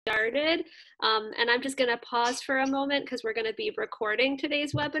started. And I'm just going to pause for a moment because we're going to be recording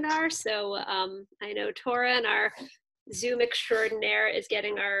today's webinar. So I know Torin, our Zoom extraordinaire, is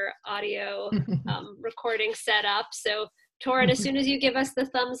getting our audio recording set up. So Torin, as soon as you give us the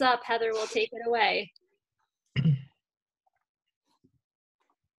thumbs up, Heather will take it away.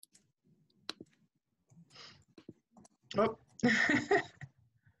 Oh.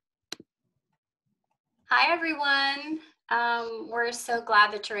 Hi, everyone. We're so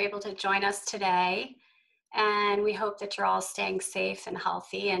glad that you're able to join us today. And we hope that you're all staying safe and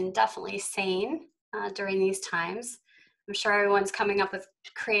healthy and definitely sane during these times. I'm sure everyone's coming up with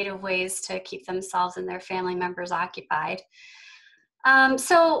creative ways to keep themselves and their family members occupied.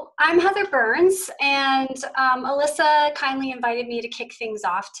 So I'm Heather Burns, and Alyssa kindly invited me to kick things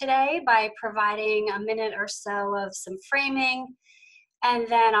off today by providing a minute or so of some framing, and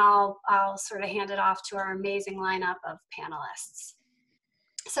then I'll sort of hand it off to our amazing lineup of panelists.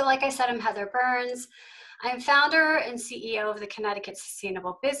 So like I said, I'm Heather Burns. I'm founder and CEO of the Connecticut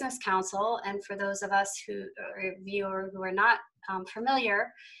Sustainable Business Council, and for those of us who are not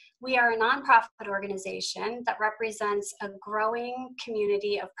familiar, we are a nonprofit organization that represents a growing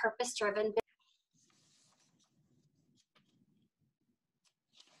community of purpose-driven.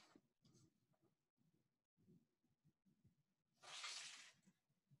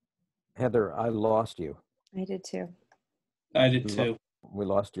 Heather, I lost you. I did too. I did too. We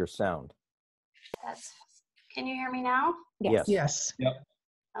lost your sound. Can you hear me now? Yes. Yes. Yep.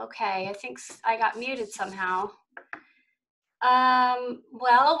 Okay, I think I got muted somehow.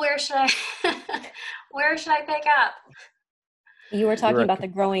 Well, where should I pick up? You were talking about the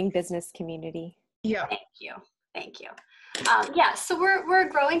growing business community. Yeah. Thank you. Yeah, so we're a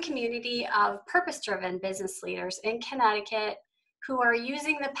growing community of purpose-driven business leaders in Connecticut who are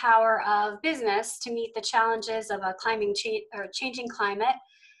using the power of business to meet the challenges of a changing climate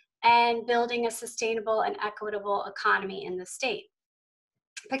and building a sustainable and equitable economy in the state.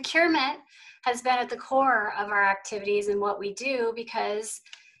 Procurement has been at the core of our activities and what we do because,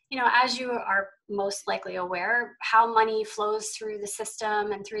 you know, as you are most likely aware, how money flows through the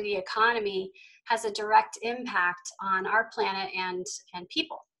system and through the economy has a direct impact on our planet and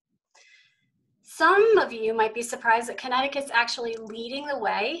people. Some of you might be surprised that Connecticut's actually leading the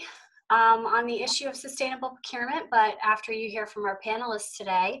way on the issue of sustainable procurement, but after you hear from our panelists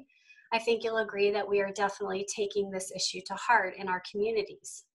today, I think you'll agree that we are definitely taking this issue to heart in our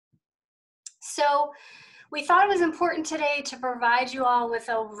communities. So we thought it was important today to provide you all with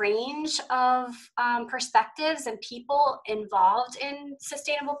a range of perspectives and people involved in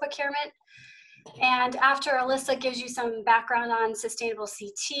sustainable procurement. And after Alyssa gives you some background on sustainable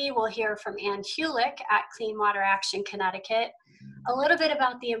CT, we'll hear from Hulick at Clean Water Action Connecticut a little bit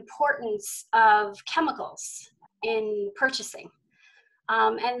about the importance of chemicals in purchasing.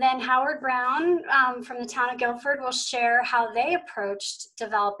 And then Howard Brown from the town of Guilford will share how they approached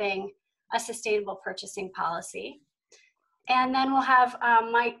developing a sustainable purchasing policy. And then we'll have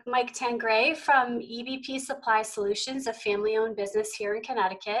Mike Tanguay from EBP Supply Solutions, a family-owned business here in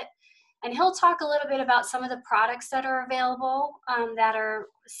Connecticut. And he'll talk a little bit about some of the products that are available that are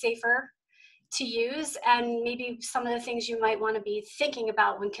safer to use and maybe some of the things you might want to be thinking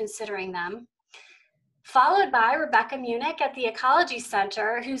about when considering them. Followed by Rebecca Meuninck at the Ecology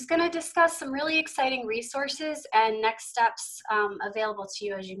Center, who's going to discuss some really exciting resources and next steps available to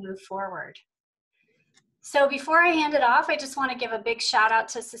you as you move forward. So before I hand it off, I just want to give a big shout out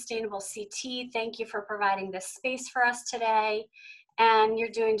to Sustainable CT. Thank you for providing this space for us today. And you're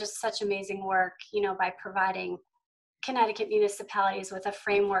doing just such amazing work, you know, by providing Connecticut municipalities with a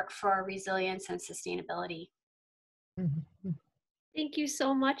framework for resilience and sustainability. Mm-hmm. Thank you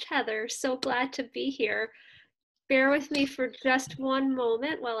so much, Heather. So glad to be here. Bear with me for just one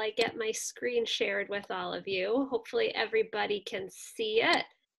moment while I get my screen shared with all of you. Hopefully everybody can see it.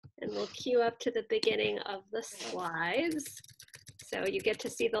 And we'll queue up to the beginning of the slides. So you get to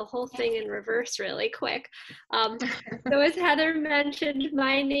see the whole thing in reverse really quick. So as Heather mentioned,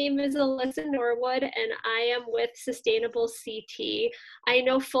 my name is Alyssa Norwood and I am with Sustainable CT. I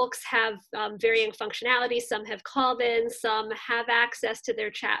know folks have varying functionalities. Some have called in, some have access to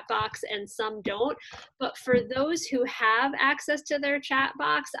their chat box and some don't. But for those who have access to their chat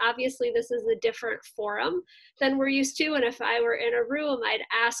box, obviously this is a different forum than we're used to. And if I were in a room, I'd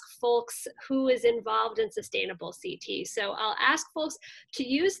ask folks who is involved in Sustainable CT. So I'll ask folks to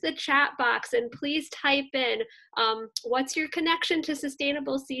use the chat box and please type in what's your connection to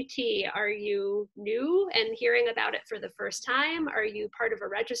Sustainable CT? Are you new and hearing about it for the first time? Are you part of a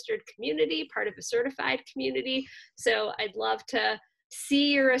registered community, part of a certified community? So I'd love to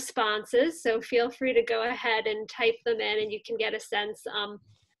see your responses. So feel free to go ahead and type them in and you can get a sense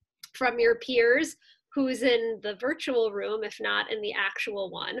from your peers who's in the virtual room, if not in the actual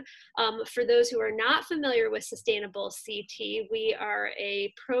one. For those who are not familiar with Sustainable CT, we are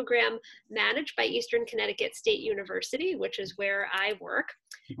a program managed by Eastern Connecticut State University, which is where I work.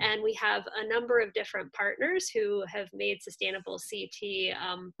 And we have a number of different partners who have made Sustainable CT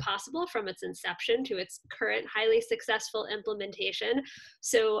possible from its inception to its current highly successful implementation.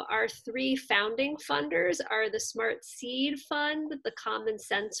 So our three founding funders are the Smart Seed Fund, the Common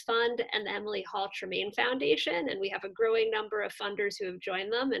Sense Fund, and the Emily Hall Tremaine Foundation. And we have a growing number of funders who have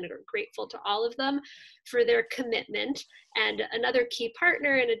joined them and are grateful to all of them for their commitment. And another key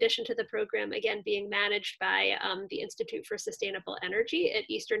partner, in addition to the program, again, being managed by the Institute for Sustainable Energy at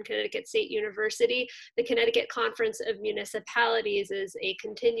Eastern Connecticut State University, the Connecticut Conference of Municipalities is a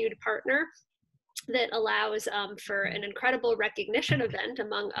continued partner that allows for an incredible recognition event,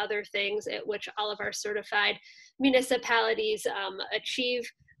 among other things, at which all of our certified municipalities achieve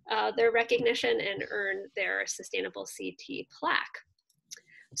their recognition and earn their Sustainable CT plaque.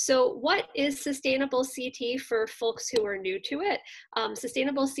 So what is Sustainable CT for folks who are new to it?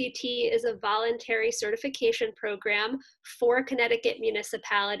 Sustainable CT is a voluntary certification program for Connecticut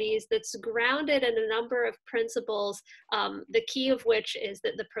municipalities that's grounded in a number of principles, the key of which is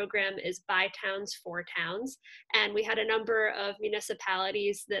that the program is by towns for towns. And we had a number of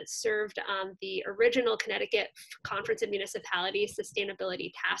municipalities that served on the original Connecticut Conference of Municipalities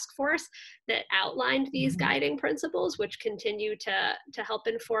Sustainability Task Force that outlined these guiding principles, which continue to help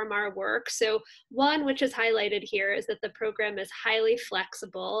inform our work. So one, which is highlighted here, is that the program is highly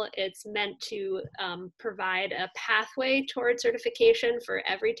flexible. It's meant to provide a pathway toward certification for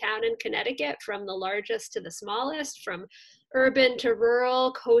every town in Connecticut, from the largest to the smallest, from urban to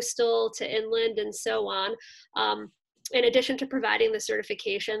rural, coastal to inland, and so on. In addition to providing the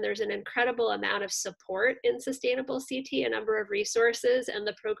certification, there's an incredible amount of support in Sustainable CT, a number of resources, and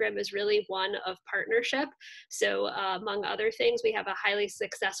the program is really one of partnership. So among other things, we have a highly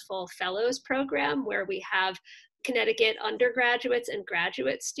successful fellows program where we have Connecticut undergraduates and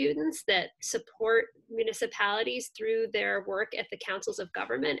graduate students that support municipalities through their work at the councils of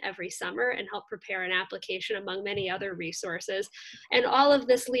government every summer and help prepare an application, among many other resources. And all of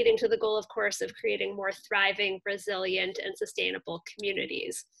this leading to the goal, of course, of creating more thriving, resilient, and sustainable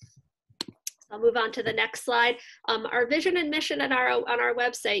communities. I'll move on to the next slide. Our vision and mission on our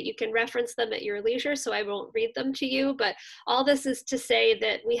website, you can reference them at your leisure, so I won't read them to you, but all this is to say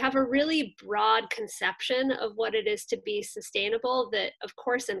that we have a really broad conception of what it is to be sustainable that, of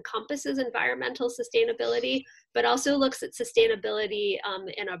course, encompasses environmental sustainability, but also looks at sustainability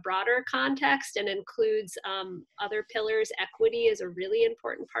in a broader context and includes other pillars. Equity is a really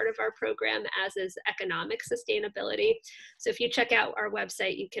important part of our program, as is economic sustainability. So if you check out our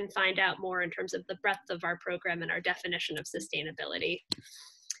website, you can find out more in terms of the breadth of our program and our definition of sustainability.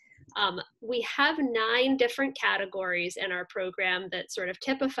 We have 9 different categories in our program that sort of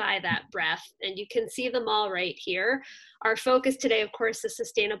typify that breadth, and you can see them all right here. Our focus today, of course, is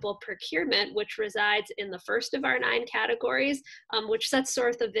sustainable procurement, which resides in the first of our 9 categories, which sets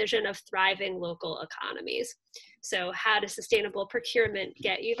forth a vision of thriving local economies. So how does sustainable procurement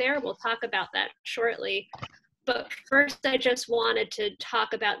get you there? We'll talk about that shortly. But first, I just wanted to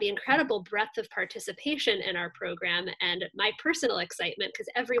talk about the incredible breadth of participation in our program and my personal excitement, because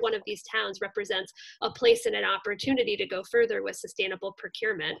every one of these towns represents a place and an opportunity to go further with sustainable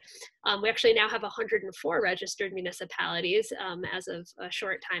procurement. We actually now have 104 registered municipalities as of a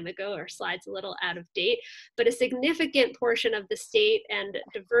short time ago. Our slide's a little out of date, but a significant portion of the state and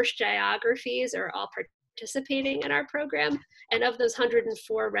diverse geographies are all participating in our program. And of those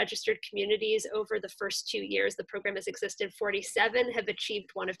 104 registered communities, over the first 2 years the program has existed, 47 have achieved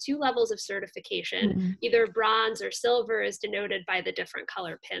one of 2 levels of certification, either bronze or silver, as denoted by the different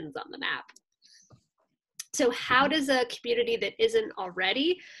color pins on the map. So how does a community that isn't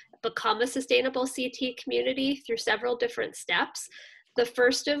already become a sustainable CT community? Through several different steps. The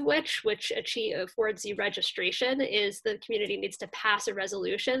first of which affords you registration, is the community needs to pass a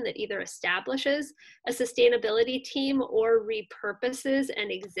resolution that either establishes a sustainability team or repurposes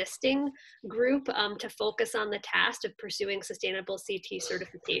an existing group to focus on the task of pursuing sustainable CT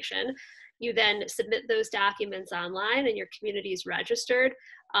certification. You then submit those documents online and your community is registered.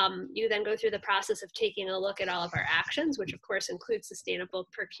 You then go through the process of taking a look at all of our actions, which of course includes sustainable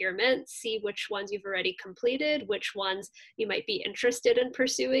procurement, see which ones you've already completed, which ones you might be interested in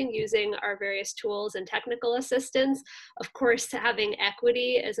pursuing using our various tools and technical assistance. Of course, having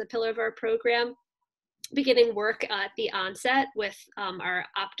equity as a pillar of our program beginning work at the onset with our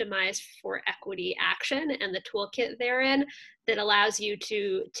Optimize for Equity action and the toolkit therein that allows you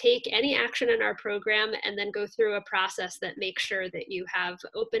to take any action in our program and then go through a process that makes sure that you have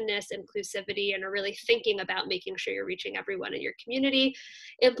openness, inclusivity, and are really thinking about making sure you're reaching everyone in your community,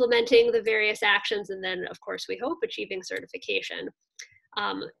 implementing the various actions, and then, of course, we hope achieving certification.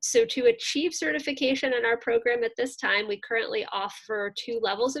 So to achieve certification in our program at this time, we currently offer 2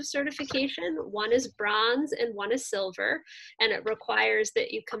 levels of certification. One is bronze and one is silver, and it requires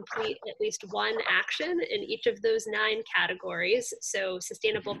that you complete at least 1 action in each of those 9 categories. So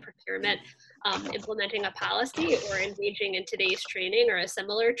sustainable procurement, implementing a policy, or engaging in today's training or a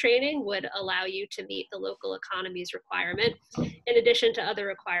similar training would allow you to meet the local economy's requirement, in addition to other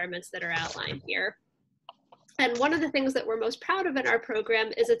requirements that are outlined here. And one of the things that we're most proud of in our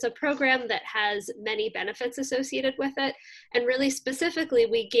program is it's a program that has many benefits associated with it. And really specifically,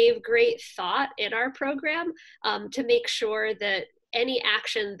 we gave great thought in our program to make sure that any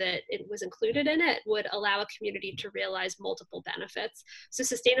action that it was included in it would allow a community to realize multiple benefits. So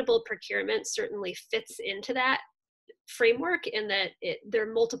sustainable procurement certainly fits into that framework in that there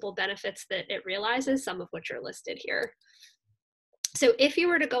are multiple benefits that it realizes, some of which are listed here. So if you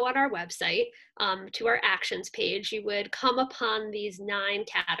were to go on our website to our actions page, you would come upon these 9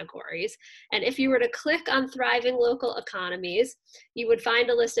 categories. And if you were to click on thriving local economies, you would find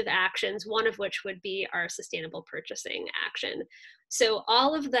a list of actions, one of which would be our sustainable purchasing action. So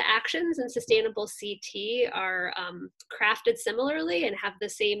all of the actions in sustainable CT are crafted similarly and have the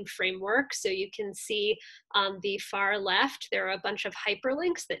same framework. So you can see on the far left, there are a bunch of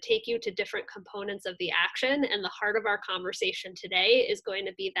hyperlinks that take you to different components of the action. And the heart of our conversation today is going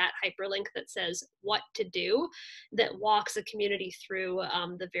to be that hyperlink that says what to do, that walks a community through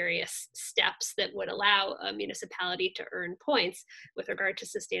the various steps that would allow a municipality to earn points with regard to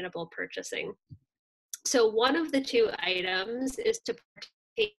sustainable purchasing. So one of the 2 items is to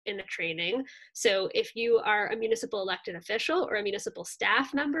participate in a training. So if you are a municipal elected official or a municipal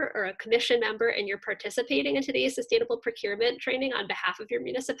staff member or a commission member and you're participating in today's sustainable procurement training on behalf of your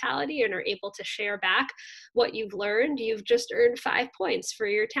municipality and are able to share back what you've learned, you've just earned 5 points for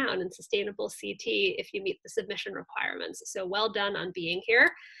your town in sustainable CT if you meet the submission requirements. So well done on being here.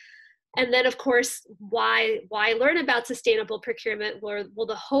 And then, of course, why learn about sustainable procurement? Well,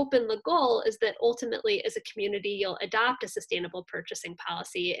 the hope and the goal is that ultimately, as a community, you'll adopt a sustainable purchasing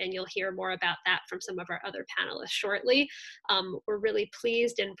policy, and you'll hear more about that from some of our other panelists shortly. We're really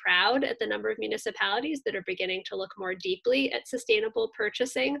pleased and proud at the number of municipalities that are beginning to look more deeply at sustainable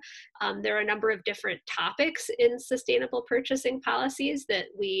purchasing. There are a number of different topics in sustainable purchasing policies that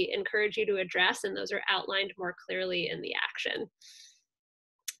we encourage you to address, and those are outlined more clearly in the action.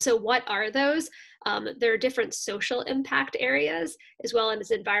 So what are those? There are different social impact areas as well as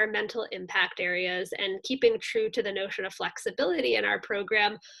environmental impact areas, and keeping true to the notion of flexibility in our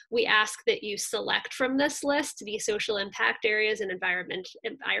program, we ask that you select from this list the social impact areas and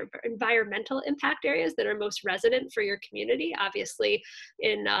environmental impact areas that are most resonant for your community. Obviously,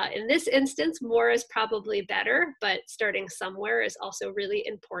 in this instance, more is probably better, but starting somewhere is also really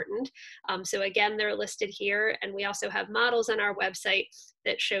important. So again, they're listed here, and we also have models on our website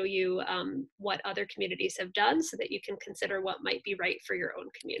that show you what other communities have done so that you can consider what might be right for your own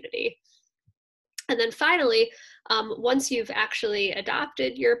community. And then finally, once you've actually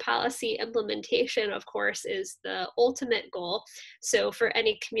adopted your policy, implementation, of course, is the ultimate goal. So for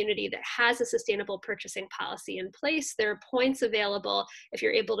any community that has a sustainable purchasing policy in place, there are points available if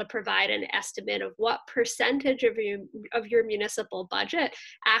you're able to provide an estimate of what percentage of your municipal budget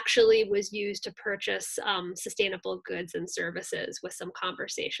actually was used to purchase sustainable goods and services, with some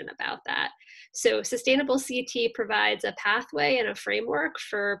conversation about that. So Sustainable CT provides a pathway and a framework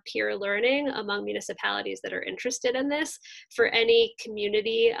for peer learning among municipalities that are interested in this. For any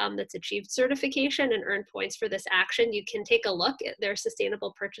community that's achieved certification and earned points for this action, you can take a look at their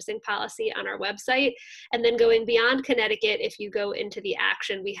sustainable purchasing policy on our website. And then going beyond Connecticut, if you go into the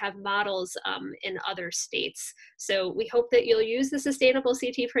action, we have models in other states. So we hope that you'll use the Sustainable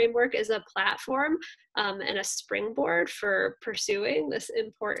CT framework as a platform and a springboard for pursuing this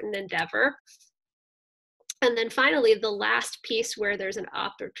important endeavor. And then finally, the last piece where there's an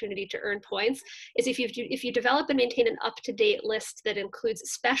opportunity to earn points is if you develop and maintain an up-to-date list that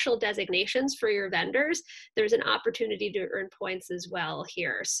includes special designations for your vendors, there's an opportunity to earn points as well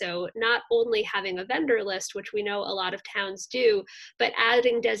here. So not only having a vendor list, which we know a lot of towns do, but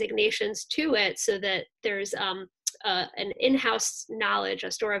adding designations to it so that there's an in-house knowledge,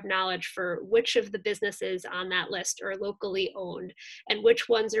 a store of knowledge for which of the businesses on that list are locally owned and which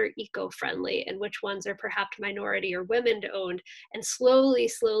ones are eco-friendly and which ones are perhaps minority or women-owned, and slowly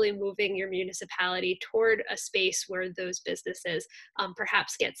moving your municipality toward a space where those businesses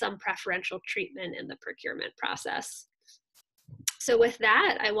perhaps get some preferential treatment in the procurement process. So with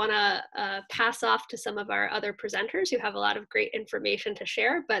that, I want to pass off to some of our other presenters who have a lot of great information to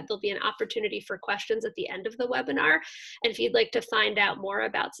share, but there'll be an opportunity for questions at the end of the webinar. And if you'd like to find out more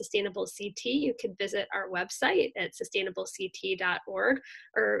about Sustainable CT, you can visit our website at sustainablect.org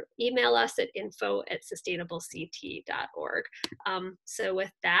or email us at info@sustainablect.org. So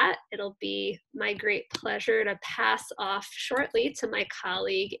with that, it'll be my great pleasure to pass off shortly to my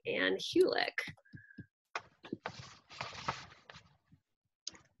colleague, Ann Hulick.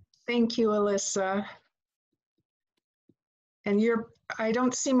 Thank you, Alyssa. And I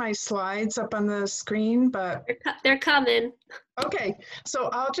don't see my slides up on the screen, but. They're coming. Okay, so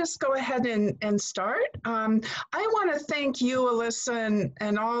I'll just go ahead and start. I want to thank you, Alyssa,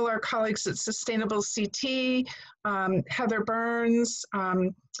 and all our colleagues at Sustainable CT, Heather Burns,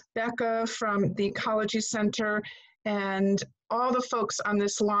 Becca from the Ecology Center, and all the folks on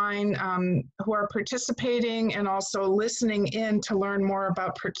this line who are participating and also listening in to learn more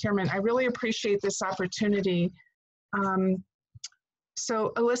about procurement. I really appreciate this opportunity.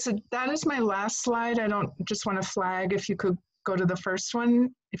 So Alyssa, that is my last slide. I don't just want to flag if you could go to the first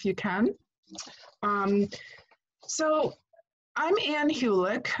one, if you can. So I'm Ann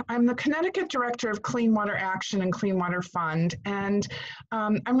Hulick. I'm the Connecticut Director of Clean Water Action and Clean Water Fund. And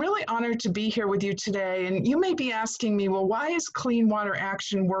I'm really honored to be here with you today. And you may be asking me, well, why is Clean Water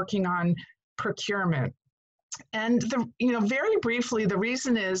Action working on procurement? And very briefly, the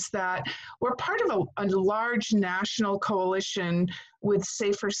reason is that we're part of a large national coalition with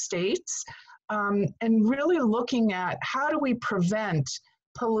Safer States, and really looking at how do we prevent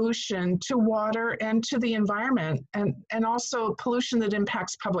pollution to water and to the environment, and also pollution that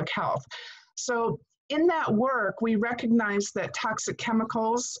impacts public health. So in that work, we recognize that toxic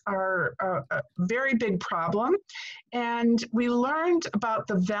chemicals are a very big problem. And we learned about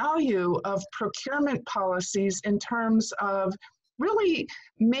the value of procurement policies in terms of really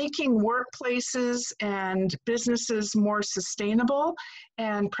making workplaces and businesses more sustainable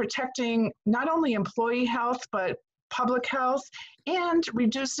and protecting not only employee health, but public health, and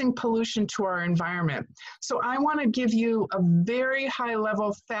reducing pollution to our environment. So I want to give you a very high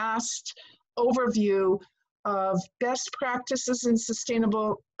level, fast overview of best practices in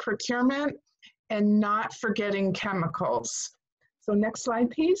sustainable procurement and not forgetting chemicals. So next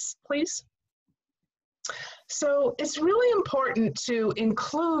slide, please. So it's really important to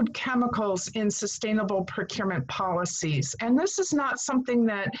include chemicals in sustainable procurement policies. And this is not something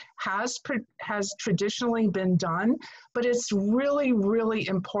that has traditionally been done, but it's really, really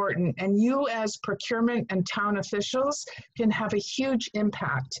important. And you as procurement and town officials can have a huge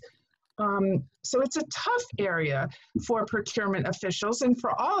impact. So it's a tough area for procurement officials and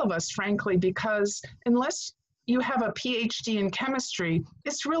for all of us, frankly, because unless you have a PhD in chemistry,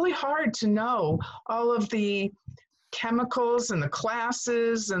 it's really hard to know all of the chemicals and the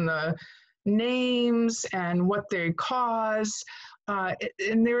classes and the names and what they cause.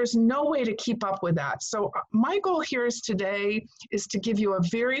 And there is no way to keep up with that. So my goal here today is to give you a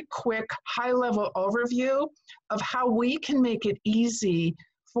very quick, high-level overview of how we can make it easy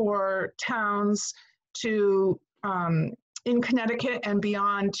for towns to, in Connecticut and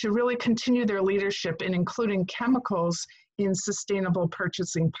beyond, to really continue their leadership in including chemicals in sustainable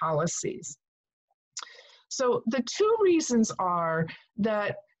purchasing policies. So the two reasons are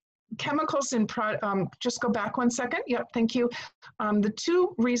that chemicals in, just go back one second. Yep, thank you. The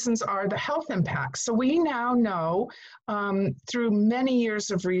two reasons are the health impacts. So we now know through many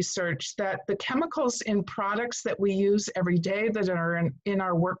years of research that the chemicals in products that we use every day that are in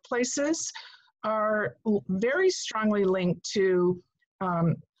our workplaces are very strongly linked to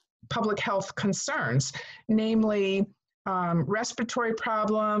public health concerns, namely respiratory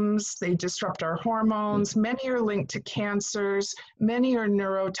problems. They disrupt our hormones. Many are linked to cancers. Many are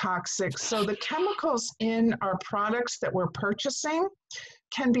neurotoxic. So the chemicals in our products that we're purchasing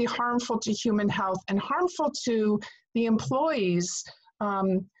can be harmful to human health and harmful to the employees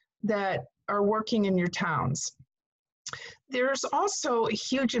that are working in your towns. There's also a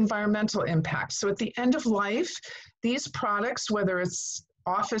huge environmental impact. So at the end of life, these products, whether it's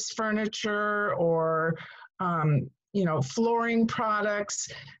office furniture or flooring products,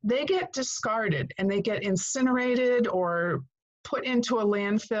 they get discarded and they get incinerated or put into a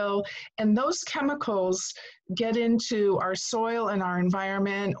landfill, and those chemicals get into our soil and our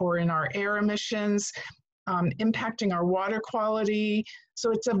environment or in our air emissions, impacting our water quality.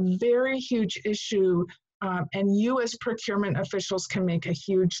 So it's a very huge issue, and you as procurement officials can make a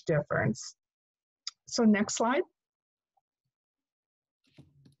huge difference. So next slide.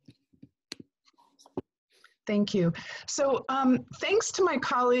 Thank you. So thanks to my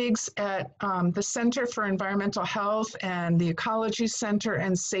colleagues at the Center for Environmental Health and the Ecology Center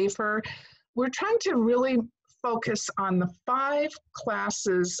and SAFER, we're trying to really focus on the 5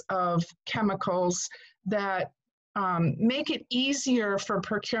 classes of chemicals that make it easier for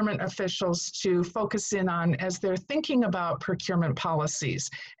procurement officials to focus in on as they're thinking about procurement policies.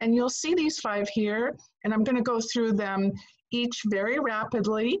 And you'll see these 5 here, and I'm going to go through them each very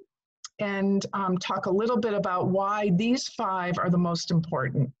rapidly and talk a little bit about why these 5 are the most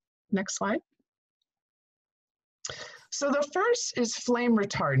important. Next slide. So the first is flame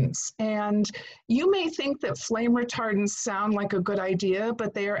retardants, and you may think that flame retardants sound like a good idea,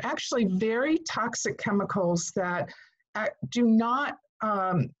 but they are actually very toxic chemicals that do not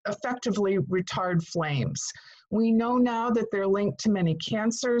effectively retard flames. We know now that they're linked to many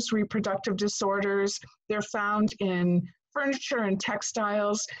cancers, reproductive disorders. They're found in furniture and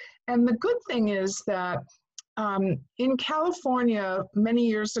textiles. And the good thing is that in California, many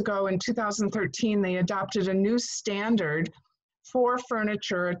years ago in 2013, they adopted a new standard for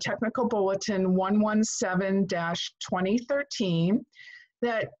furniture, a technical bulletin 117-2013,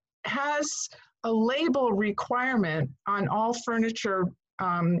 that has a label requirement on all furniture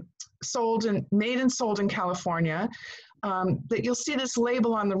made and sold in California, that you'll see this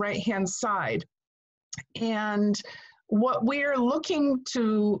label on the right-hand side. And what we're looking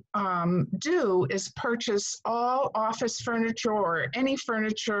to do is purchase all office furniture or any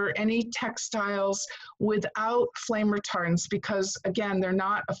textiles without flame retardants because, again, they're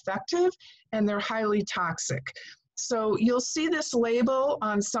not effective and they're highly toxic. So you'll see this label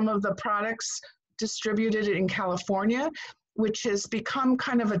on some of the products distributed in California, which has become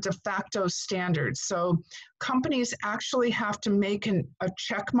kind of a de facto standard. So companies actually have to make a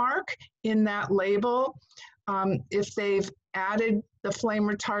check mark in that label if they've added the flame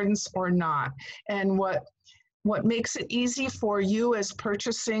retardants or not. And what makes it easy for you as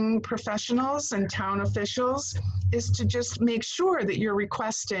purchasing professionals and town officials is to just make sure that you're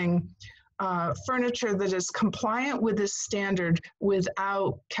requesting furniture that is compliant with this standard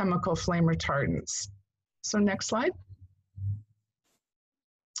without chemical flame retardants. So next slide.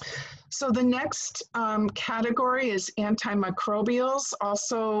 So the next category is antimicrobials,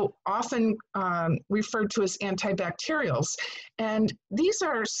 also often referred to as antibacterials. And these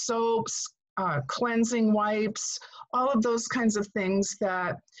are soaps, cleansing wipes, all of those kinds of things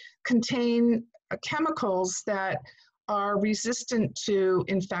that contain chemicals that are resistant to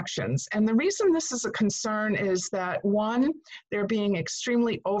infections. And the reason this is a concern is that, one, they're being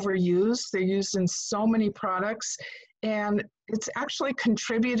extremely overused. They're used in so many products, and it's actually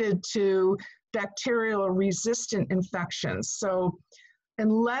contributed to bacterial resistant infections. So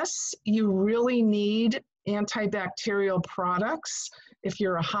unless you really need antibacterial products, if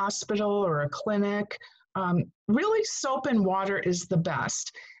you're a hospital or a clinic, really soap and water is the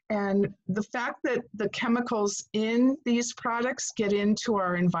best. And the fact that the chemicals in these products get into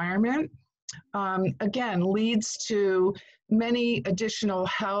our environment, again, leads to many additional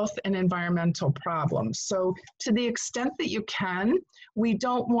health and environmental problems. So to the extent that you can, we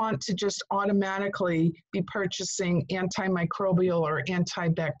don't want to just automatically be purchasing antimicrobial or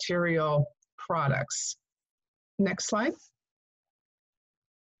antibacterial products. Next slide.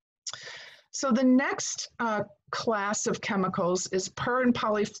 So the next class of chemicals is per and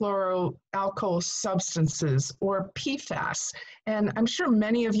polyfluoroalkyl substances, or PFAS. And I'm sure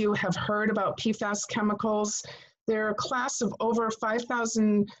many of you have heard about PFAS chemicals. They're a class of over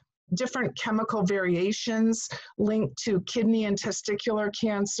 5,000 different chemical variations linked to kidney and testicular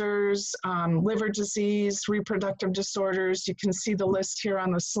cancers, liver disease, reproductive disorders. You can see the list here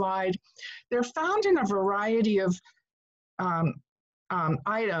on the slide. They're found in a variety of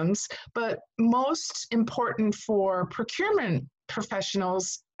items, but most important for procurement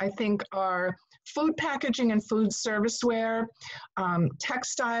professionals, I think, are food packaging and food serviceware,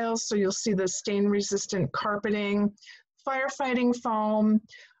 textiles, so you'll see the stain-resistant carpeting, firefighting foam.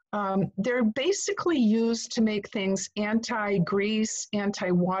 They're basically used to make things anti-grease,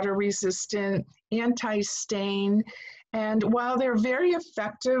 anti-water resistant, anti-stain, and while they're very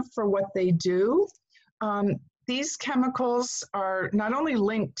effective for what they do, these chemicals are not only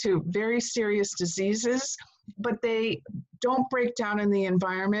linked to very serious diseases, but they don't break down in the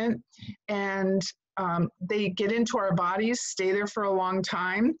environment, and they get into our bodies, stay there for a long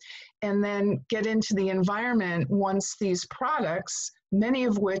time, and then get into the environment once these products many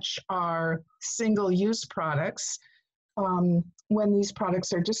of which are single-use products when these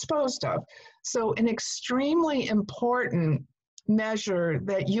products are disposed of. So an extremely important measure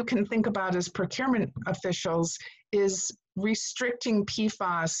that you can think about as procurement officials is restricting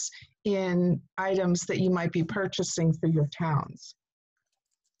PFAS in items that you might be purchasing for your towns.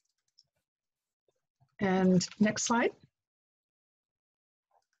 And next slide.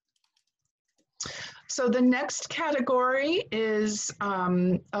 So the next category is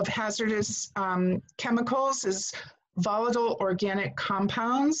of hazardous chemicals is volatile organic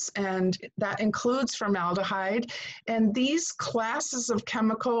compounds, and that includes formaldehyde. And these classes of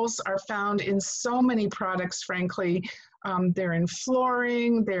chemicals are found in so many products, frankly. They're in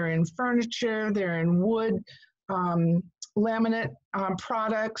flooring, they're in furniture, they're in wood, laminate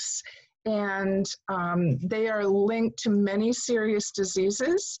products, and they are linked to many serious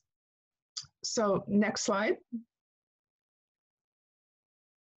diseases. So next slide.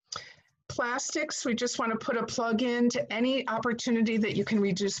 Plastics, we just want to put a plug in to any opportunity that you can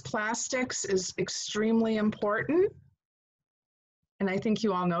reduce plastics is extremely important. And I think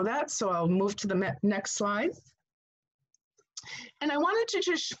you all know that, so I'll move to the next slide. And I wanted to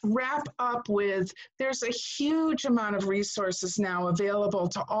just wrap up with, there's a huge amount of resources now available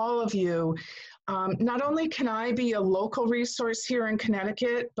to all of you. Not only can I be a local resource here in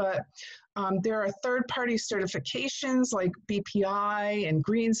Connecticut, but there are third-party certifications like BPI and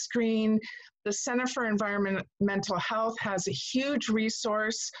Green Screen. The Center for Environmental Health has a huge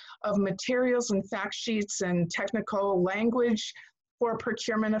resource of materials and fact sheets and technical language for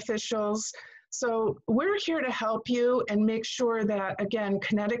procurement officials. So we're here to help you and make sure that, again,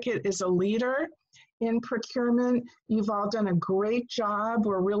 Connecticut is a leader in procurement. You've all done a great job.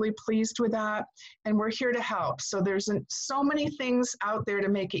 We're really pleased with that, and we're here to help. So there's so many things out there to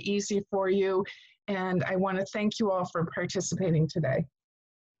make it easy for you, and I want to thank you all for participating today.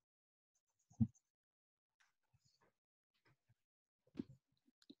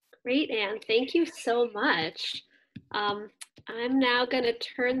 Great, Anne. Thank you so much. I'm now going to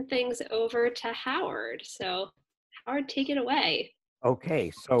turn things over to Howard. So Howard, take it away. Okay,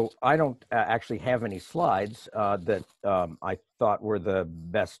 so I don't actually have any slides that I thought were the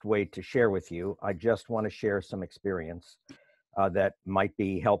best way to share with you. I just want to share some experience that might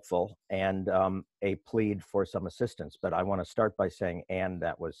be helpful and a plead for some assistance. But I want to start by saying, Anne,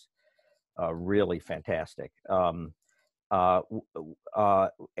 that was really fantastic. And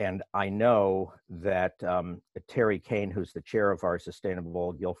I know that Terry Kane, who's the chair of our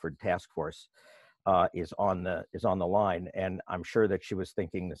Sustainable Guilford Task Force, is on the line, and I'm sure that she was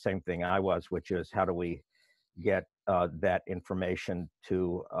thinking the same thing I was, which is how do we get that information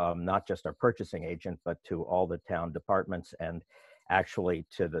to not just our purchasing agent, but to all the town departments and actually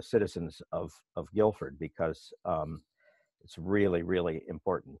to the citizens of Guilford, because it's really, really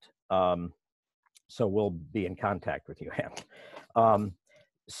important. So we'll be in contact with you, Anne.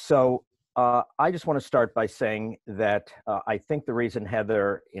 I just want to start by saying that I think the reason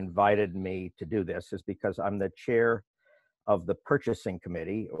Heather invited me to do this is because I'm the chair of the purchasing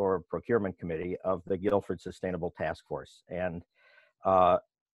committee or procurement committee of the Guilford Sustainable Task Force, and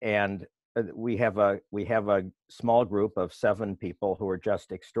we have a small group of 7 people who are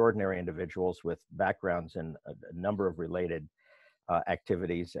just extraordinary individuals with backgrounds in a number of related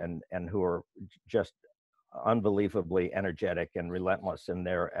activities, and who are just unbelievably energetic and relentless in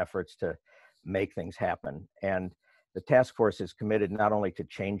their efforts to make things happen. And the task force is committed not only to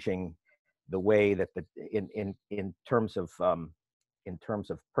changing the way that in terms of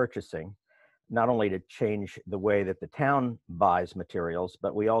purchasing, not only to change the way that the town buys materials,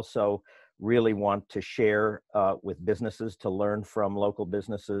 but we also really want to share with businesses, to learn from local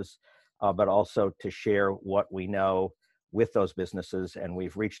businesses, but also to share what we know with those businesses, and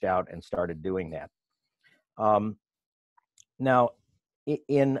we've reached out and started doing that. Now,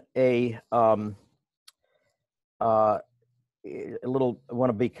 in a little, I want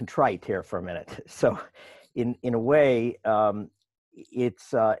to be contrite here for a minute. So, in a way,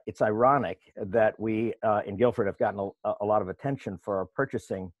 it's ironic that we in Guilford have gotten a lot of attention for our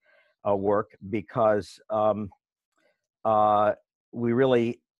purchasing work, because we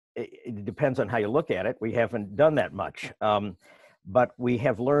really, it depends on how you look at it. We haven't done that much. But we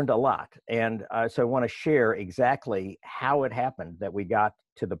have learned a lot. And so I want to share exactly how it happened that we got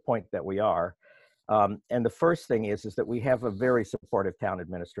to the point that we are. And the first thing is that we have a very supportive town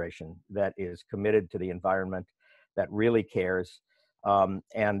administration that is committed to the environment, that really cares.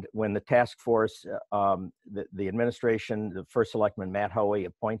 And when the task force, the administration, the first selectman, Matt Hoey,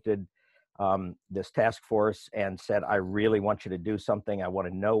 appointed this task force and said, I really want you to do something. I want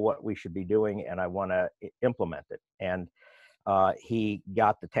to know what we should be doing, and I want to implement it. And He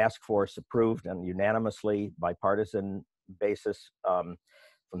got the task force approved and unanimously bipartisan basis from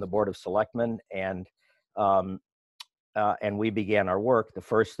the Board of Selectmen, and we began our work. The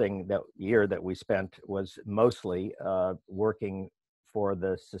first year that we spent was mostly working for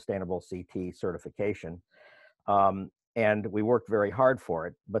the Sustainable CT certification. And we worked very hard for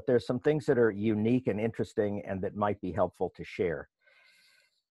it, but there's some things that are unique and interesting and that might be helpful to share.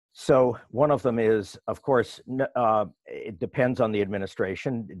 So one of them is, of course, it depends on the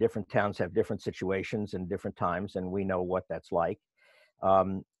administration. Different towns have different situations and different times, and we know what that's like.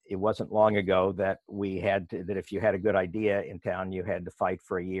 It wasn't long ago that that if you had a good idea in town, you had to fight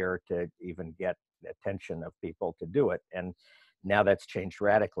for a year to even get the attention of people to do it. And now that's changed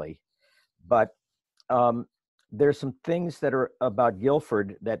radically. But there's some things that are about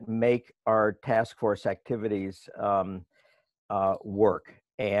Guilford that make our task force activities work.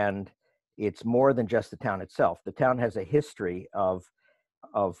 And it's more than just the town itself. The town has a history of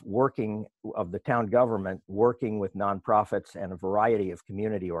the town government working with nonprofits and a variety of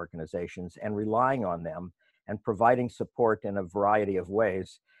community organizations and relying on them and providing support in a variety of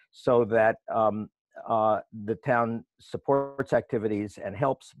ways so that the town supports activities and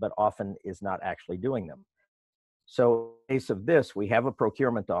helps, but often is not actually doing them. So in the case of this, we have a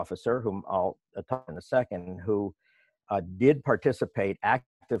procurement officer, whom I'll talk in a second, who did participate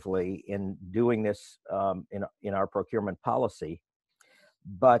actively in doing this in our procurement policy.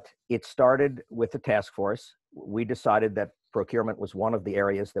 But it started with the task force. We decided that procurement was one of the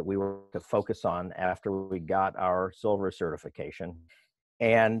areas that we were to focus on after we got our silver certification.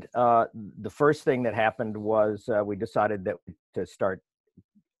 And the first thing that happened was we decided to start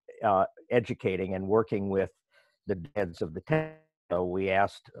educating and working with the heads of the town. So we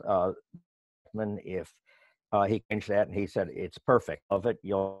asked if he changed that, and he said, "It's perfect. Love it.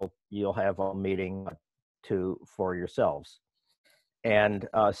 You'll have a meeting for yourselves." And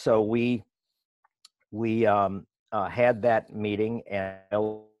so we had that meeting, and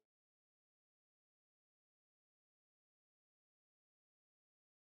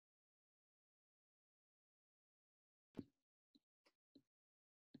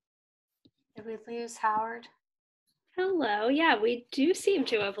Did we lose Howard? Hello. Yeah, we do seem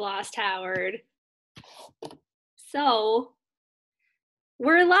to have lost Howard. So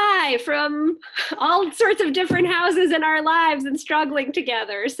we're live from all sorts of different houses in our lives and struggling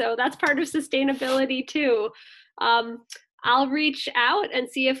together. So that's part of sustainability too. I'll reach out and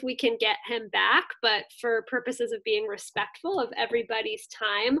see if we can get him back, but for purposes of being respectful of everybody's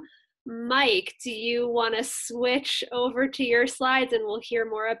time, Mike, do you want to switch over to your slides and we'll hear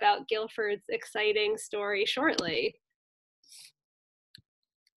more about Guilford's exciting story shortly?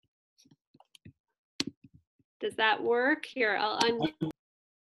 Does that work? Here, I'll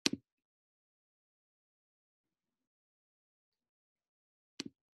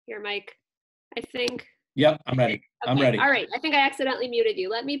Here, Mike, I think. Yep, I'm ready. Okay. I'm ready. All right, I think I accidentally muted you.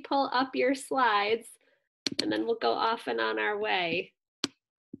 Let me pull up your slides and then we'll go off and on our way.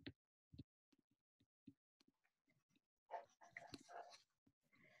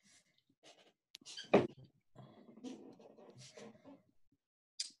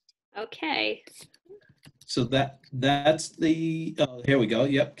 Okay. So that's the, here we go.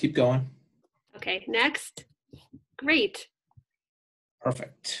 Yep, keep going. Okay, next. Great.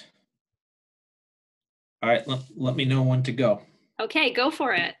 Perfect. All right, let me know when to go. Okay, go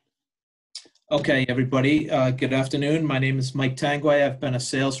for it. Okay, everybody, good afternoon. My name is Mike Tanguay. I've been a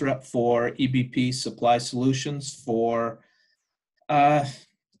sales rep for EBP Supply Solutions for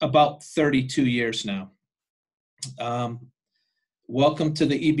about 32 years now. Welcome to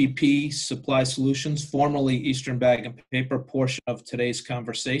the EBP Supply Solutions, formerly Eastern Bag and Paper portion of today's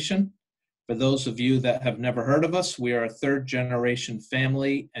conversation. For those of you that have never heard of us, we are a third-generation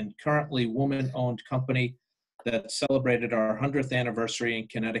family and currently woman-owned company that celebrated our 100th anniversary in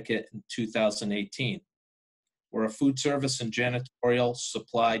Connecticut in 2018. We're a food service and janitorial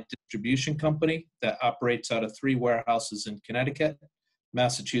supply distribution company that operates out of 3 warehouses in Connecticut,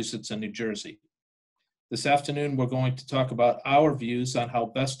 Massachusetts, and New Jersey. This afternoon, we're going to talk about our views on how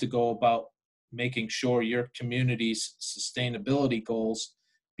best to go about making sure your community's sustainability goals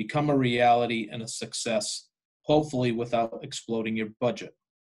become a reality and a success, hopefully without exploding your budget.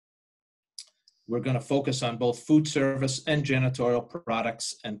 We're going to focus on both food service and janitorial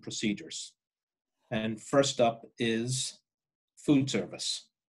products and procedures. And first up is food service.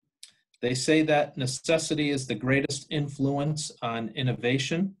 They say that necessity is the greatest influence on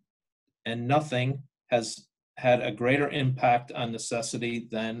innovation, and nothing has had a greater impact on necessity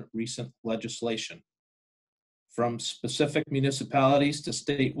than recent legislation. From specific municipalities to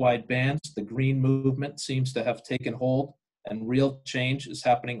statewide bans, the green movement seems to have taken hold and real change is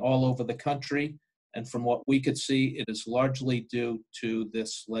happening all over the country. And from what we could see, it is largely due to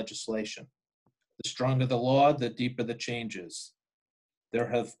this legislation. The stronger the law, the deeper the change is. There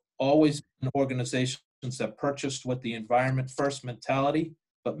have always been organizations that purchased with the environment first mentality,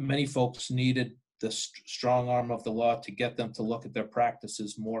 but many folks needed the strong arm of the law to get them to look at their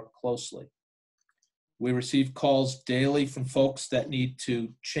practices more closely. We receive calls daily from folks that need to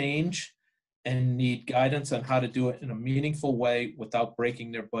change and need guidance on how to do it in a meaningful way without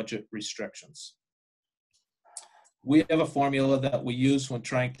breaking their budget restrictions. We have a formula that we use when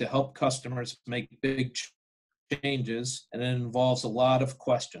trying to help customers make big changes, and it involves a lot of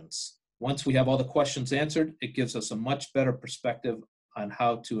questions. Once we have all the questions answered, it gives us a much better perspective on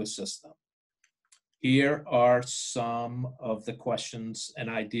how to assist them. Here are some of the questions and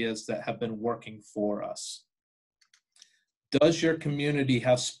ideas that have been working for us. Does your community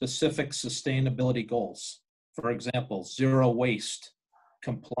have specific sustainability goals? For example, zero waste,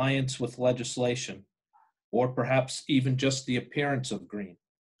 compliance with legislation, or perhaps even just the appearance of green?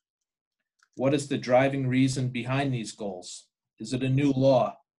 What is the driving reason behind these goals? Is it a new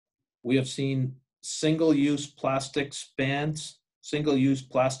law? We have seen single-use plastic bans,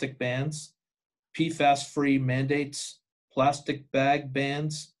 PFAS-free mandates, plastic bag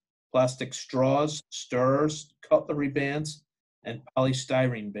bans, plastic straws, stirrers, cutlery bans, and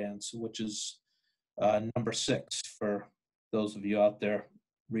polystyrene bans, which is number 6 for those of you out there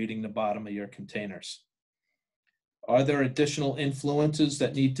reading the bottom of your containers. Are there additional influences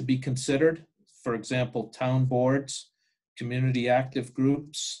that need to be considered? For example, town boards, community activist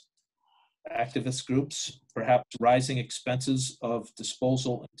groups, perhaps rising expenses of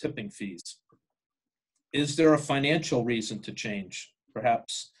disposal and tipping fees. Is there a financial reason to change?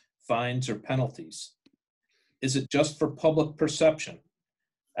 Perhaps fines or penalties? Is it just for public perception?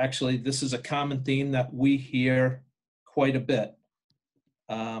 Actually, this is a common theme that we hear quite a bit,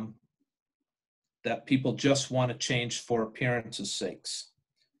 that people just want to change for appearance's sakes.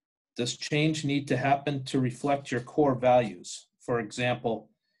 Does change need to happen to reflect your core values? For example,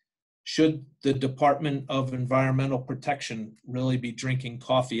 should the Department of Environmental Protection really be drinking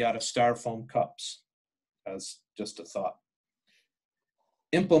coffee out of styrofoam cups? As just a thought.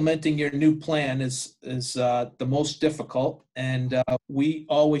 Implementing your new plan is the most difficult, and we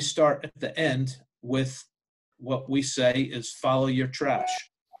always start at the end with what we say is follow your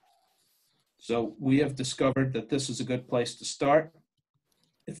trash. So we have discovered that this is a good place to start.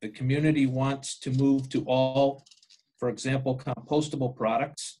 If the community wants to move to all, for example, compostable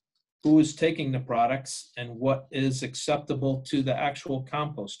products, who is taking the products and what is acceptable to the actual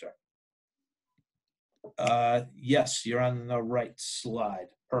composter? Yes, you're on the right slide.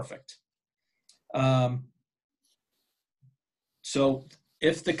 Perfect. So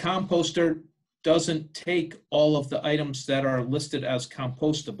if the composter doesn't take all of the items that are listed as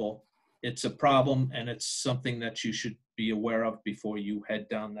compostable, it's a problem, and it's something that you should be aware of before you head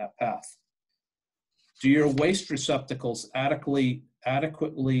down that path. Do your waste receptacles adequately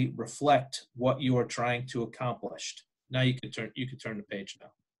reflect what you are trying to accomplish? Now you can turn the page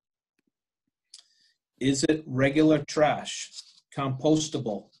now. Is it regular trash,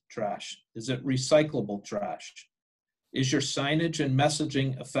 compostable trash? Is it recyclable trash? Is your signage and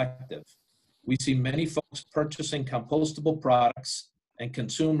messaging effective? We see many folks purchasing compostable products and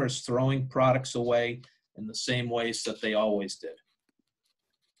consumers throwing products away in the same ways that they always did.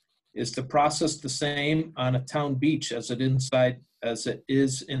 Is the process the same on a town beach as it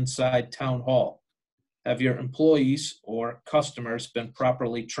is inside town hall? Have your employees or customers been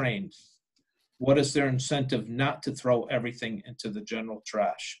properly trained? What is their incentive not to throw everything into the general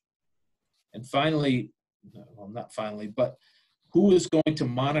trash? And finally, well, not finally, but who is going to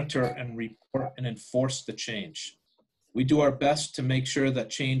monitor and report and enforce the change? We do our best to make sure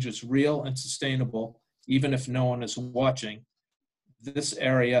that change is real and sustainable, even if no one is watching. This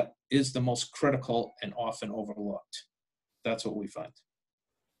area is the most critical and often overlooked. That's what we find.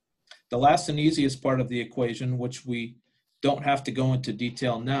 The last and easiest part of the equation, which we don't have to go into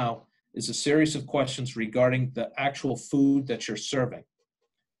detail now, is a series of questions regarding the actual food that you're serving.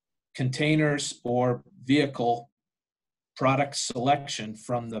 Containers or vehicle product selection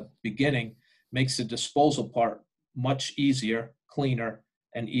from the beginning makes the disposal part much easier, cleaner,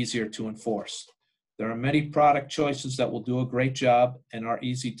 and easier to enforce. There are many product choices that will do a great job and are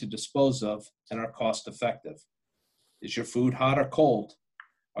easy to dispose of and are cost effective. Is your food hot or cold?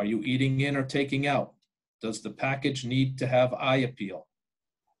 Are you eating in or taking out? Does the package need to have eye appeal?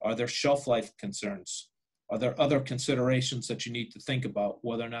 Are there shelf life concerns? Are there other considerations that you need to think about,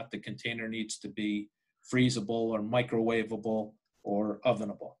 whether or not the container needs to be freezable or microwavable or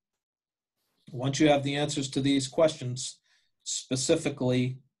ovenable? Once you have the answers to these questions,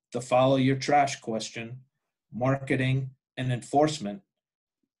 specifically the follow your trash question, marketing, and enforcement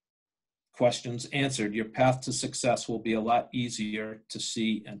questions answered, your path to success will be a lot easier to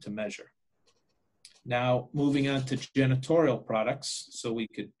see and to measure. Now, moving on to janitorial products, so we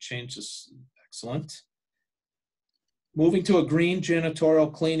could change this. Excellent. Moving to a green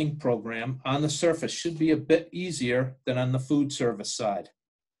janitorial cleaning program on the surface should be a bit easier than on the food service side,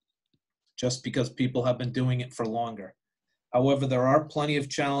 just because people have been doing it for longer. However, there are plenty of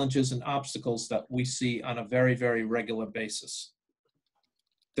challenges and obstacles that we see on a very, very regular basis.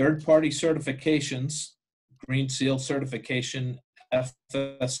 Third-party certifications, Green Seal certification,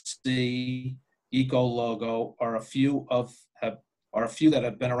 FSC, Eco Logo are a few that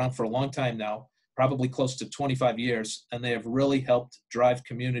have been around for a long time now, probably close to 25 years, and they have really helped drive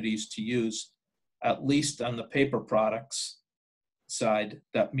communities to use, at least on the paper products side,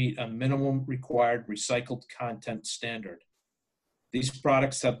 that meet a minimum required recycled content standard. These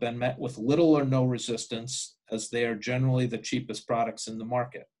products have been met with little or no resistance, as they are generally the cheapest products in the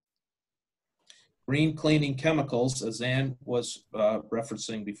market. Green cleaning chemicals, as Ann was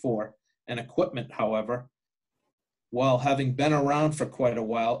referencing before, and equipment, however, while having been around for quite a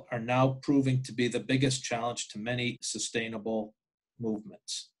while, are now proving to be the biggest challenge to many sustainable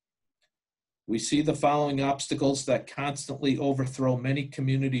movements. We see the following obstacles that constantly overthrow many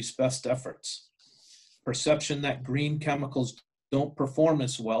communities' best efforts. Perception that green chemicals don't perform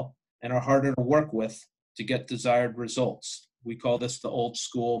as well and are harder to work with to get desired results. We call this the old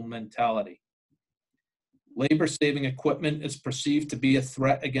school mentality. Labor-saving equipment is perceived to be a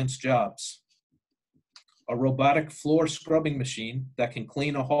threat against jobs. A robotic floor scrubbing machine that can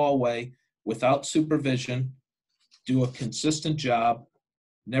clean a hallway without supervision, do a consistent job,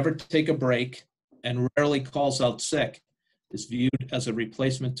 never take a break, and rarely calls out sick is viewed as a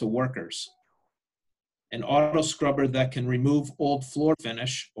replacement to workers. An auto scrubber that can remove old floor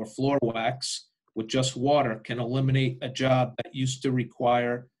finish or floor wax with just water can eliminate a job that used to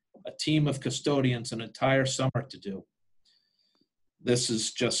require a team of custodians an entire summer to do. This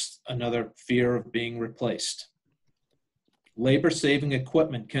is just another fear of being replaced. Labor-saving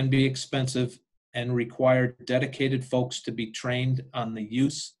equipment can be expensive and require dedicated folks to be trained on the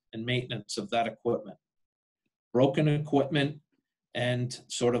use and maintenance of that equipment. Broken equipment and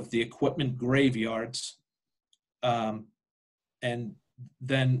sort of the equipment graveyards, and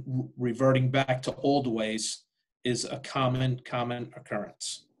then reverting back to old ways is a common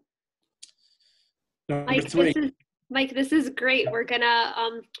occurrence. Number three. Mike, this is great. We're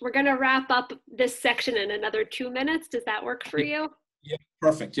gonna wrap up this section in another 2 minutes. Does that work for you? Yeah,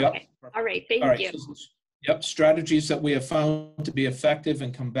 perfect. Yep. Okay. All right. Thank you. Yep. Strategies that we have found to be effective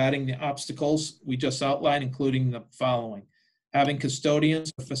in combating the obstacles we just outlined, including the following: having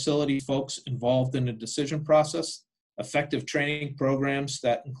custodians or facility folks involved in the decision process, effective training programs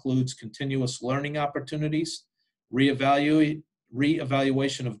that includes continuous learning opportunities, reevaluation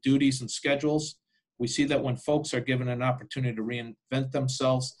of duties and schedules. We see that when folks are given an opportunity to reinvent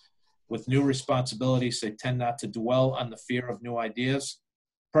themselves with new responsibilities, they tend not to dwell on the fear of new ideas.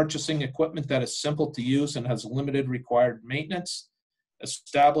 Purchasing equipment that is simple to use and has limited required maintenance.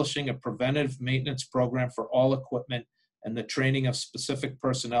 Establishing a preventive maintenance program for all equipment and the training of specific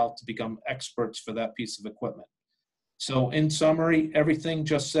personnel to become experts for that piece of equipment. So in summary, everything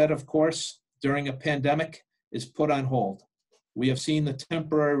just said, of course, during a pandemic is put on hold. We have seen the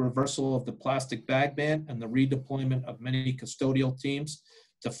temporary reversal of the plastic bag ban and the redeployment of many custodial teams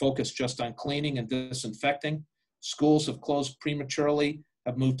to focus just on cleaning and disinfecting. Schools have closed prematurely,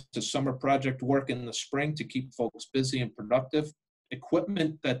 have moved to summer project work in the spring to keep folks busy and productive.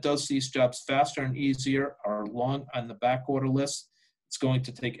 Equipment that does these jobs faster and easier are long on the back order list. It's going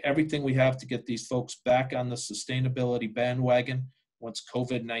to take everything we have to get these folks back on the sustainability bandwagon once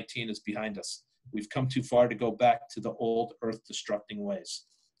COVID-19 is behind us. We've come too far to go back to the old earth-destructing ways.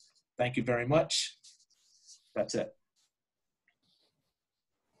 Thank you very much. That's it.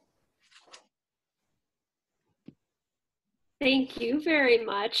 Thank you very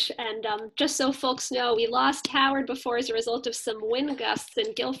much. And just so folks know, we lost Howard before as a result of some wind gusts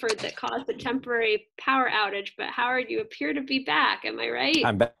in Guilford that caused a temporary power outage. But Howard, you appear to be back. Am I right?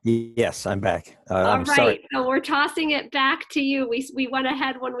 I'm back. Yes, I'm back. All I'm right. sorry. So we're tossing it back to you. We went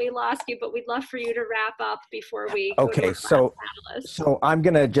ahead when we lost you, but we'd love for you to wrap up before we go to our last panelist. So I'm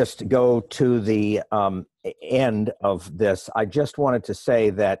going to just go to the end of this. I just wanted to say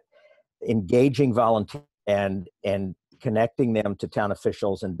that engaging volunteers and connecting them to town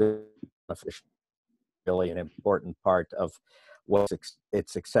officials and business officials is really an important part of what's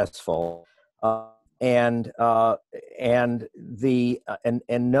it's successful. And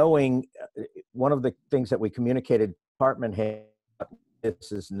knowing one of the things that we communicated department head,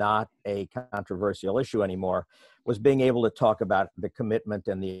 this is not a controversial issue anymore, was being able to talk about the commitment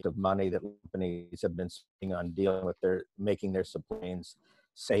and the amount of money that companies have been spending on dealing with making their supply chains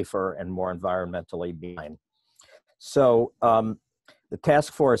safer and more environmentally benign. So the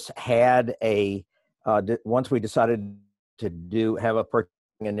task force had once we decided to have a purchasing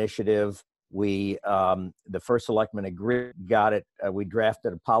initiative, the first selectman agreed, got it. We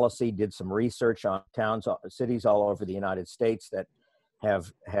drafted a policy, did some research on towns, cities all over the United States that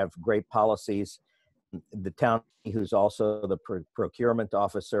have great policies. The town, who's also the procurement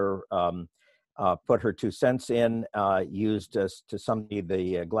officer, put her 2 cents in, used to somebody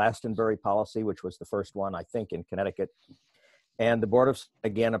the Glastonbury policy, which was the first one, I think, in Connecticut. And the board of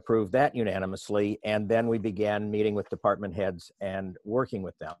again approved that unanimously. And then we began meeting with department heads and working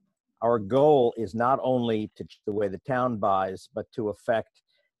with them. Our goal is not only to change the way the town buys, but to affect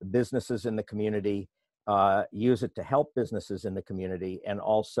the businesses in the community, use it to help businesses in the community, and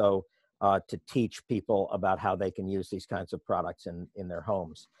also to teach people about how they can use these kinds of products in their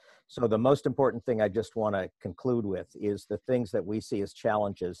homes. So the most important thing I just want to conclude with is the things that we see as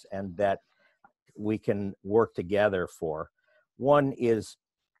challenges and that we can work together for. One is,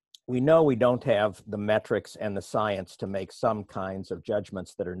 we know we don't have the metrics and the science to make some kinds of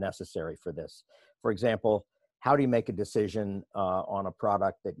judgments that are necessary for this. For example, how do you make a decision on a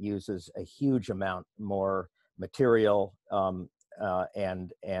product that uses a huge amount more material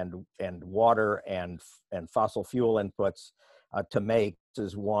and water and fossil fuel inputs to make? This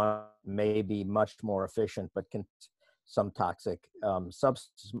is one may be much more efficient, but can some toxic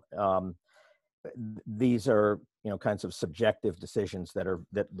substances. These are, kinds of subjective decisions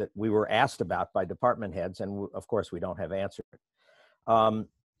that we were asked about by department heads, and of course we don't have answers.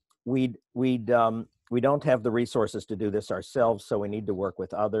 We don't have the resources to do this ourselves, so we need to work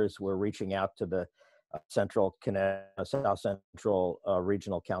with others. We're reaching out to the South Central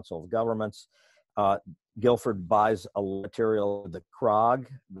Regional Council of Governments. Guilford buys a material, the CROG,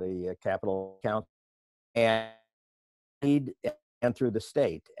 the Capital Council, and through the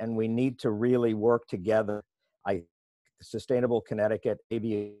state, and we need to really work together. Sustainable Connecticut,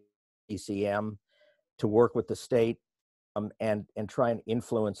 maybe ECM, to work with the state and try and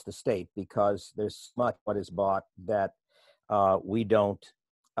influence the state, because there's much what is bought that we don't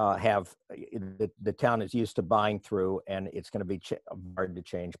have. The town is used to buying through, and it's going to be hard to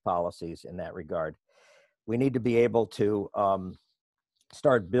change policies in that regard. We need to be able to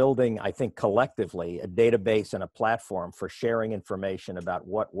start building, I think, collectively, a database and a platform for sharing information about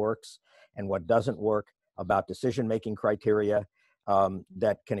what works and what doesn't work, about decision-making criteria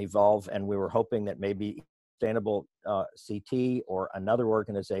that can evolve. And we were hoping that maybe Sustainable CT or another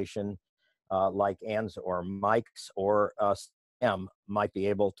organization like ANS or Mike's or STEM might be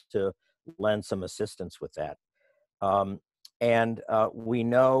able to lend some assistance with that. And we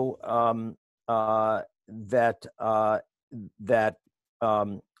know that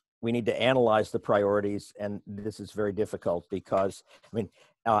we need to analyze the priorities, and this is very difficult because,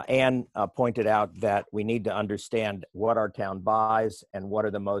 Anne pointed out that we need to understand what our town buys and what are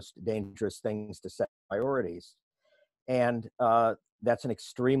the most dangerous things to set priorities. And that's an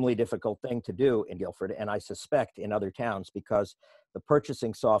extremely difficult thing to do in Guilford, and I suspect in other towns, because the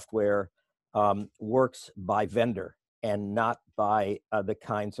purchasing software works by vendor and not by the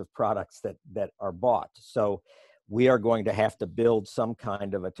kinds of products that are bought. So we are going to have to build some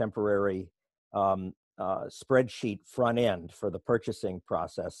kind of a temporary spreadsheet front end for the purchasing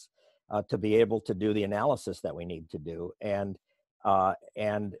process to be able to do the analysis that we need to do. And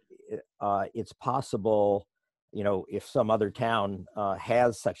it's possible, if some other town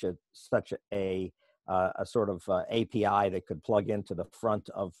has such a sort of API that could plug into the front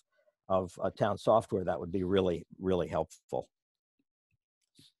of a town software, that would be really, really helpful.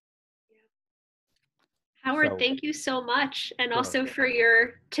 Howard, thank you so much, and also for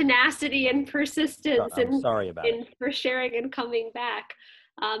your tenacity and persistence, I'm sorry about it. For sharing and coming back.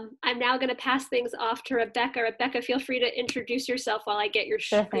 I'm now going to pass things off to Rebecca. Rebecca, feel free to introduce yourself while I get your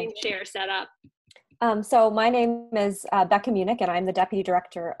screen share set up. So my name is Becca Meuninck, and I'm the Deputy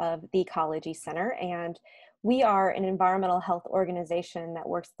Director of the Ecology Center, and we are an environmental health organization that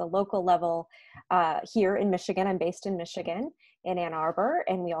works at the local level here in Michigan. I'm based in Michigan, in Ann Arbor,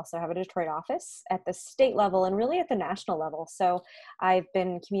 and we also have a Detroit office at the state level and really at the national level. So I've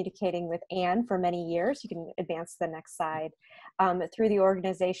been communicating with Anne for many years. You can advance to the next slide. Through the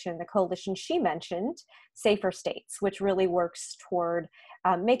organization, the coalition she mentioned, Safer States, which really works toward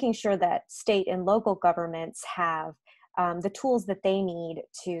making sure that state and local governments have the tools that they need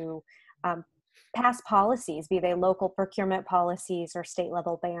to past policies, be they local procurement policies or state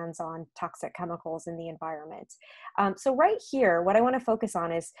level bans on toxic chemicals in the environment. So right here, what I want to focus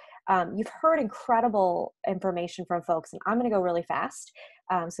on is you've heard incredible information from folks, and I'm going to go really fast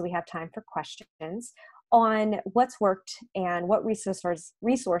so we have time for questions on what's worked and what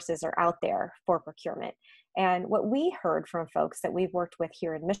resources are out there for procurement. And what we heard from folks that we've worked with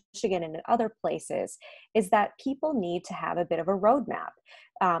here in Michigan and in other places is that people need to have a bit of a roadmap.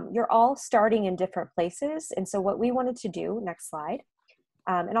 You're all starting in different places. And so what we wanted to do, next slide,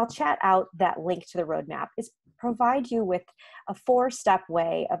 and I'll chat out that link to the roadmap, is provide you with a 4-step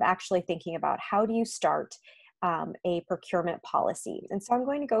way of actually thinking about how do you start a procurement policy. And so I'm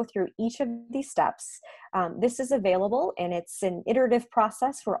going to go through each of these steps. This is available and it's an iterative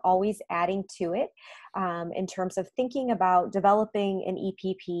process. We're always adding to it in terms of thinking about developing an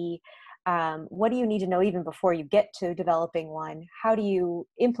EPP. What do you need to know even before you get to developing one? How do you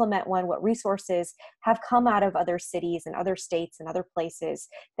implement one? What resources have come out of other cities and other states and other places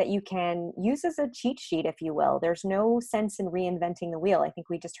that you can use as a cheat sheet, if you will? There's no sense in reinventing the wheel. I think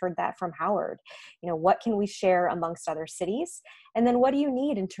we just heard that from Howard. You know, what can we share amongst other cities? And then what do you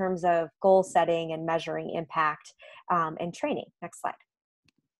need in terms of goal setting and measuring impact and training? Next slide.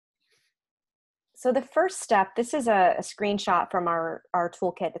 So the first step, this is a screenshot from our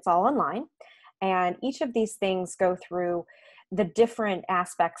toolkit. It's all online. And each of these things go through the different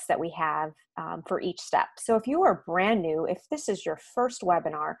aspects that we have for each step. So if you are brand new, if this is your first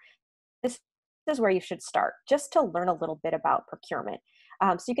webinar, this is where you should start, just to learn a little bit about procurement.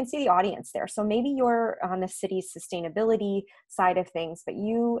 So you can see the audience there. So maybe you're on the city's sustainability side of things, but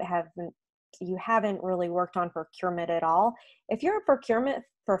you haven't really worked on procurement at all. If you're a procurement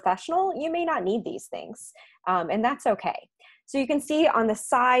professional, you may not need these things, and that's okay. So you can see on the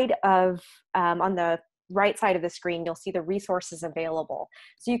side of, on the right side of the screen, you'll see the resources available.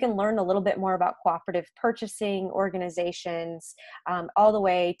 So you can learn a little bit more about cooperative purchasing organizations, all the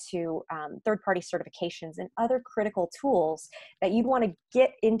way to third-party certifications and other critical tools that you'd want to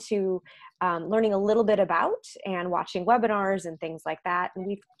get into learning a little bit about and watching webinars and things like that. And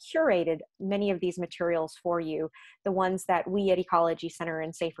we've curated many of these materials for you, the ones that we at Ecology Center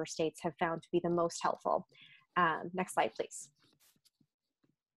and Safer States have found to be the most helpful. Next slide, please.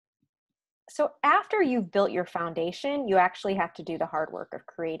 So after you've built your foundation, you actually have to do the hard work of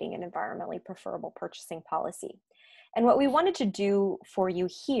creating an environmentally preferable purchasing policy. And what we wanted to do for you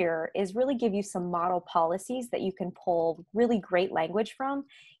here is really give you some model policies that you can pull really great language from,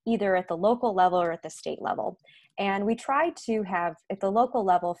 either at the local level or at the state level. And we tried to have, at the local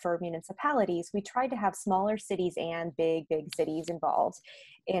level for municipalities, we tried to have smaller cities and big cities involved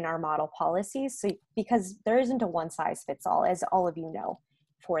in our model policies. So, because there isn't a one size fits all, as all of you know,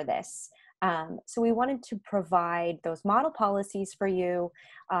 for this. So we wanted to provide those model policies for you,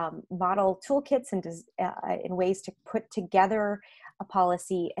 model toolkits and ways to put together a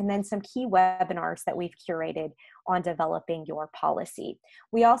policy, and then some key webinars that we've curated on developing your policy.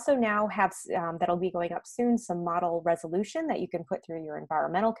 We also now have, that'll be going up soon, some model resolution that you can put through your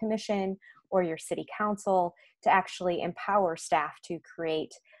environmental commission or your city council to actually empower staff to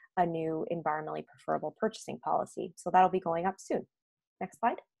create a new environmentally preferable purchasing policy. So that'll be going up soon. Next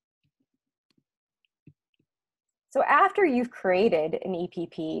slide. So after you've created an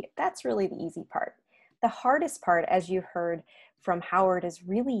EPP, that's really the easy part. The hardest part, as you heard from Howard, is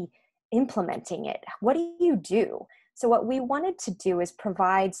really implementing it. What do you do? So what we wanted to do is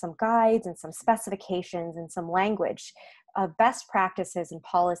provide some guides and some specifications and some language of best practices and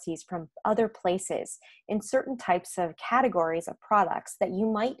policies from other places in certain types of categories of products that you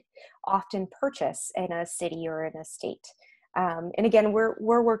might often purchase in a city or in a state. And again, we're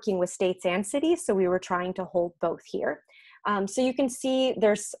working with states and cities, so we were trying to hold both here. So you can see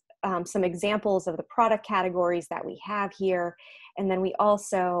there's some examples of the product categories that we have here. And then we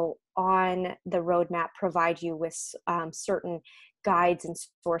also, on the roadmap, provide you with certain guides and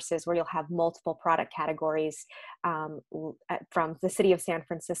sources where you'll have multiple product categories. From the city of San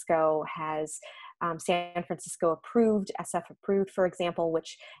Francisco has San Francisco approved, SF approved, for example,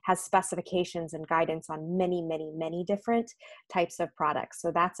 which has specifications and guidance on many different types of products.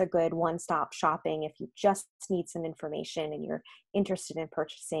 So that's a good one-stop shopping if you just need some information and you're interested in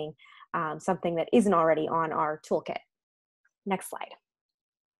purchasing something that isn't already on our toolkit. Next slide.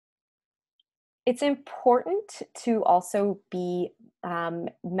 It's important to also be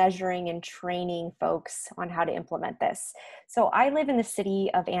measuring and training folks on how to implement this. So I live in the city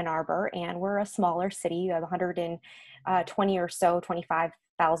of Ann Arbor, and we're a smaller city. We have 120 or so,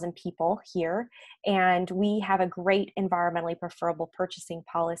 25,000 people here. And we have a great environmentally preferable purchasing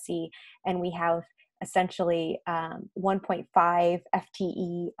policy. And we have essentially 1.5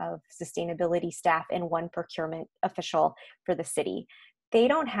 FTE of sustainability staff and 1 procurement official for the city. They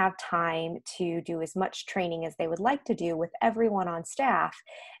don't have time to do as much training as they would like to do with everyone on staff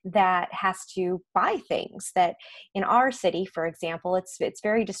that has to buy things. That in our city, for example, it's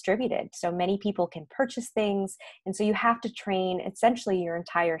very distributed. So many people can purchase things. And so you have to train essentially your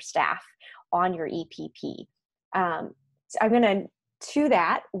entire staff on your EPP. To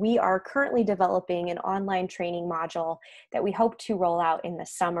that, we are currently developing an online training module that we hope to roll out in the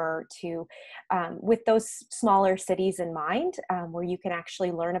summer to, with those smaller cities in mind, where you can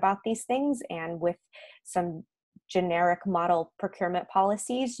actually learn about these things. And with some generic model procurement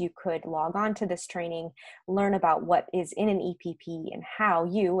policies, you could log on to this training, learn about what is in an EPP and how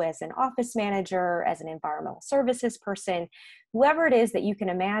you, as an office manager, as an environmental services person, whoever it is that you can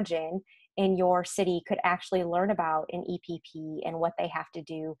imagine in your city, could actually learn about an EPP and what they have to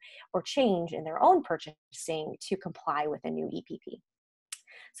do or change in their own purchasing to comply with a new EPP.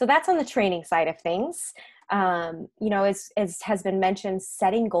 So that's on the training side of things. As has been mentioned,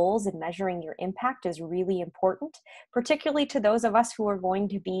 setting goals and measuring your impact is really important, particularly to those of us who are going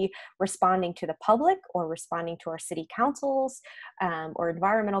to be responding to the public or responding to our city councils or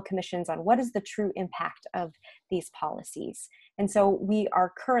environmental commissions on what is the true impact of these policies. And so we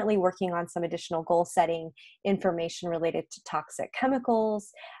are currently working on some additional goal setting information related to toxic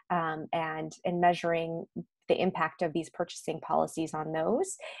chemicals and measuring the impact of these purchasing policies on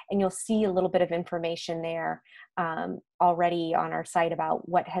those. And you'll see a little bit of information there already on our site about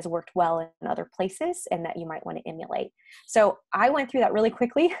what has worked well in other places and that you might want to emulate. So I went through that really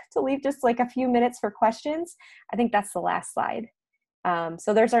quickly to leave just like a few minutes for questions. I think that's the last slide.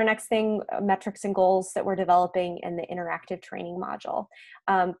 So there's our next thing, metrics and goals that we're developing in the interactive training module.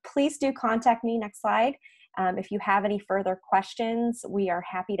 Please do contact me, next slide. If you have any further questions, we are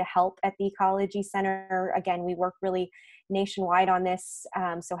happy to help at the Ecology Center. Again, we work really nationwide on this,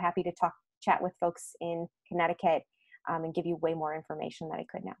 so happy to chat with folks in Connecticut and give you way more information than I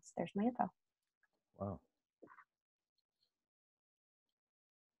could now. So there's my info. Wow.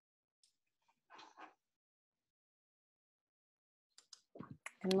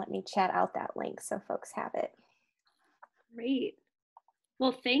 And let me chat out that link so folks have it. Great.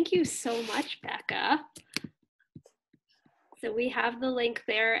 Well, thank you so much, Becca. So we have the link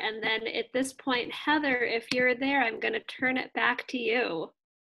there. And then at this point, Heather, if you're there, I'm going to turn it back to you.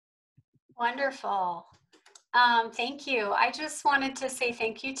 Wonderful. Thank you. I just wanted to say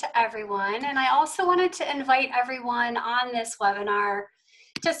thank you to everyone. And I also wanted to invite everyone on this webinar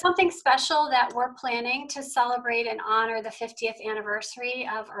to something special that we're planning to celebrate and honor the 50th anniversary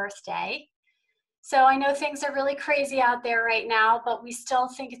of Earth Day. So I know things are really crazy out there right now, but we still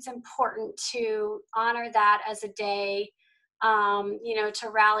think it's important to honor that as a day, to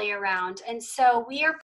rally around. And so we are